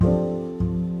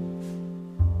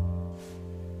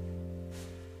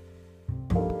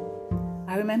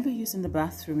remember using the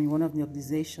bathroom in one of the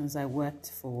organizations I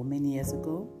worked for many years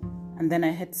ago, and then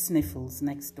I heard sniffles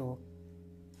next door.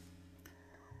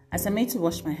 As I made to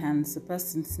wash my hands, the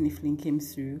person sniffling came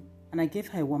through, and I gave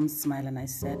her a warm smile and I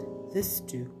said, "This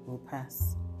too will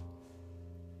pass."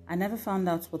 I never found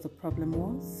out what the problem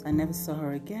was. I never saw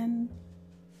her again.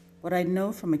 But I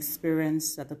know from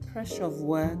experience that the pressure of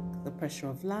work, the pressure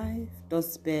of life,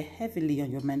 does bear heavily on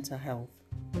your mental health.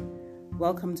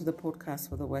 Welcome to the podcast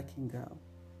for the working girl.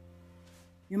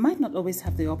 You might not always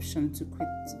have the option to quit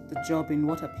the job in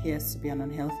what appears to be an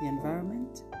unhealthy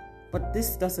environment, but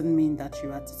this doesn't mean that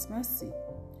you're at its mercy.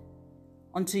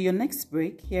 Until your next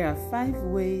break, here are 5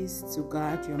 ways to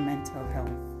guard your mental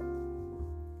health.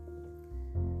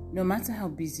 No matter how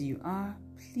busy you are,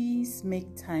 please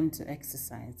make time to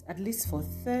exercise, at least for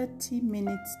 30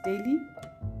 minutes daily,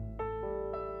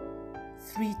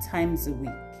 3 times a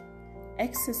week.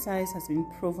 Exercise has been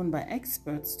proven by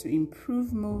experts to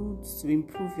improve moods, to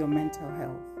improve your mental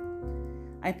health.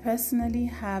 I personally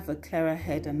have a clearer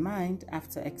head and mind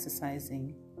after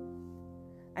exercising.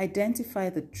 Identify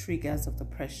the triggers of the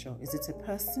pressure. Is it a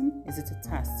person? Is it a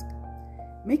task?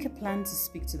 Make a plan to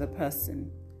speak to the person.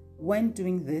 When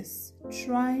doing this,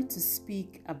 try to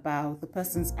speak about the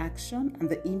person's action and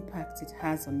the impact it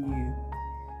has on you.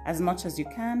 As much as you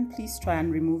can, please try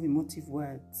and remove emotive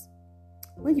words.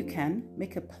 Where you can,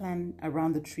 make a plan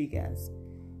around the triggers.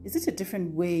 Is it a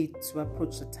different way to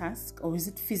approach the task, or is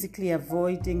it physically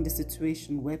avoiding the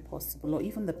situation where possible, or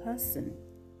even the person?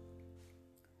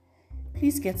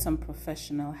 Please get some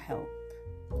professional help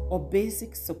or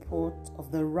basic support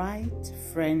of the right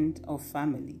friend or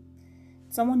family.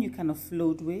 Someone you can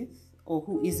offload with or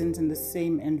who isn't in the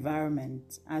same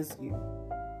environment as you.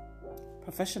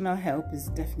 Professional help is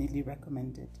definitely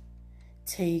recommended.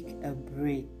 Take a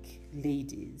break,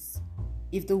 ladies.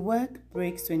 If the work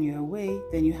breaks when you're away,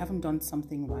 then you haven't done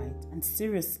something right. And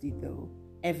seriously though,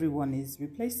 everyone is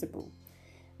replaceable.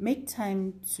 Make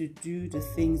time to do the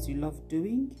things you love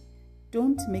doing.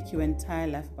 Don't make your entire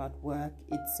life about work.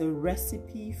 It's a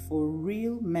recipe for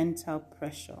real mental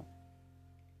pressure.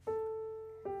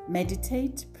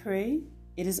 Meditate, pray.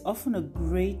 It is often a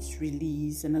great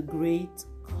release and a great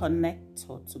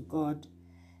connector to God.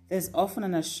 There's often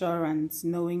an assurance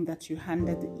knowing that you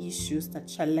handle the issues that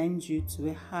challenge you to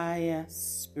a higher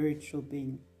spiritual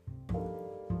being.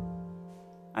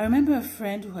 I remember a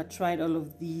friend who had tried all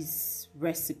of these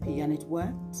recipes and it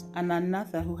worked, and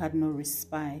another who had no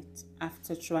respite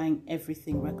after trying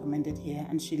everything recommended here,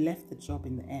 and she left the job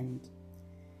in the end.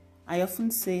 I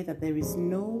often say that there is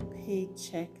no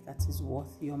paycheck that is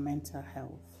worth your mental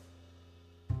health.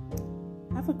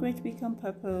 Have a great week on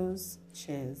purpose.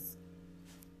 Cheers.